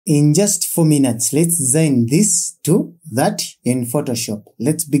In just 4 minutes, let's design this to that in Photoshop.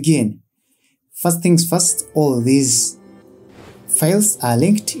 Let's begin. First things first, all these files are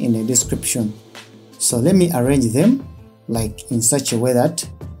linked in the description. So let me arrange them like in such a way that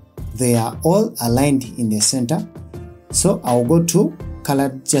they are all aligned in the center. So I'll go to color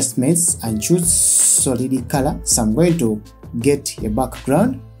adjustments and choose solid color. So I'm going to get a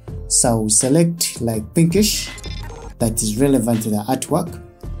background. So I'll select like pinkish that is relevant to the artwork.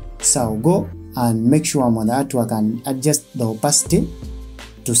 So I'll go and make sure I'm on the artwork and adjust the opacity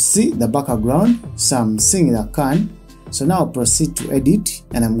to see the background. So I'm seeing the can. So now I'll proceed to edit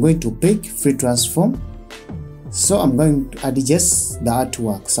and I'm going to pick free transform. So I'm going to adjust the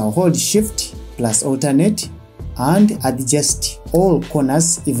artwork. So I'll hold shift plus alternate and adjust all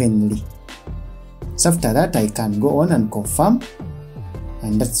corners evenly. So after that I can go on and confirm,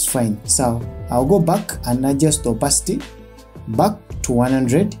 and that's fine. So I'll go back and adjust the opacity back to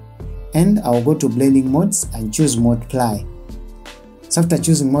 100, and I'll go to blending modes and choose multiply. So after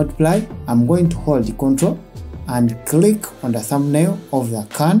choosing multiply, I'm going to hold the control and click on the thumbnail of the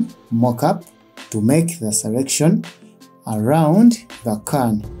can mockup to make the selection around the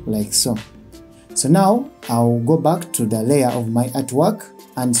can like so. So now I'll go back to the layer of my artwork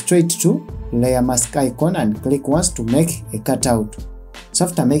and straight to layer mask icon and click once to make a cutout. So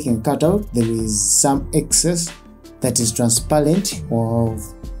after making a cutout, there is some excess that is transparent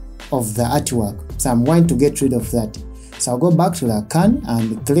of the artwork. So I'm going to get rid of that. So I'll go back to the can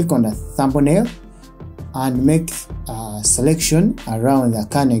and click on the thumbnail and make a selection around the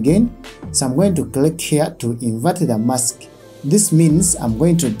can again. So I'm going to click here to invert the mask. This means I'm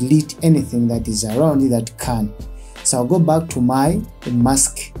going to delete anything that is around that can. So I'll go back to my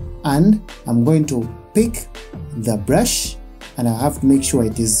mask and I'm going to pick the brush, and I have to make sure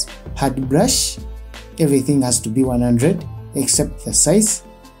it is hard brush. Everything has to be 100 except the size.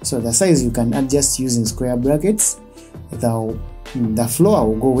 So the size you can adjust using square brackets. The flow I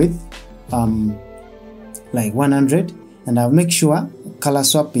will go with like 100, and I'll make sure color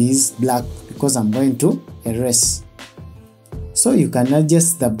swap is black because I'm going to erase. So you can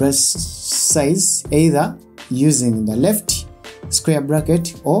adjust the brush size either using the left square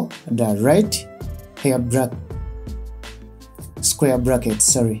bracket or the right square bracket,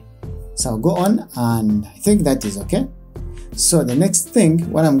 sorry. So I'll go on, and I think that is okay. So the next thing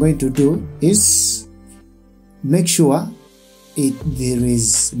what I'm going to do is make sure there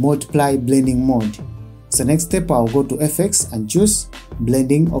is multiply blending mode. So next step, I'll go to FX and choose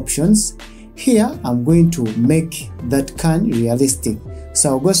blending options. Here I'm going to make that can realistic.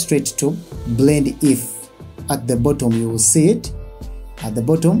 So I'll go straight to blend if. At the bottom you will see it at the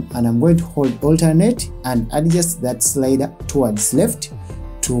bottom, and I'm going to hold alternate and adjust that slider towards left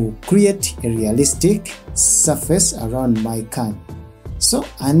to create a realistic surface around my can. So,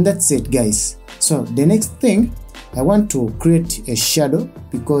 and that's it guys. So the next thing, I want to create a shadow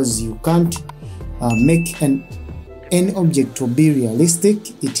because you can't make any object to be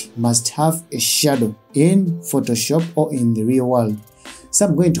realistic. It must have a shadow in Photoshop or in the real world. So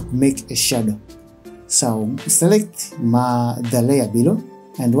I'm going to make a shadow. So select the layer below,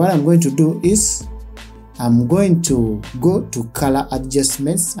 and what I'm going to do is I'm going to go to color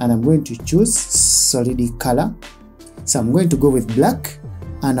adjustments and I'm going to choose solid color. So I'm going to go with black,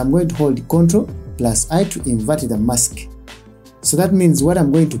 and I'm going to hold Ctrl plus I to invert the mask. So that means what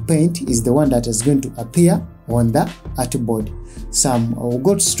I'm going to paint is the one that is going to appear on the artboard. So I'll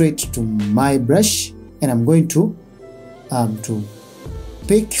go straight to my brush, and I'm going to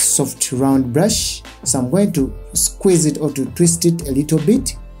pick soft round brush. So I'm going to squeeze it or to twist it a little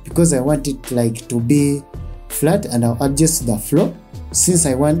bit because I want it like to be flat, and I'll adjust the flow since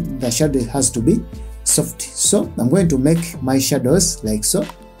I want the shadow has to be soft. So I'm going to make my shadows like so.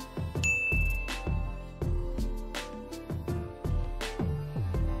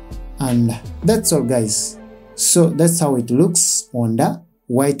 And that's all guys. So that's how it looks on the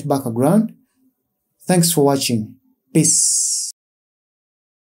white background. Thanks for watching. Peace.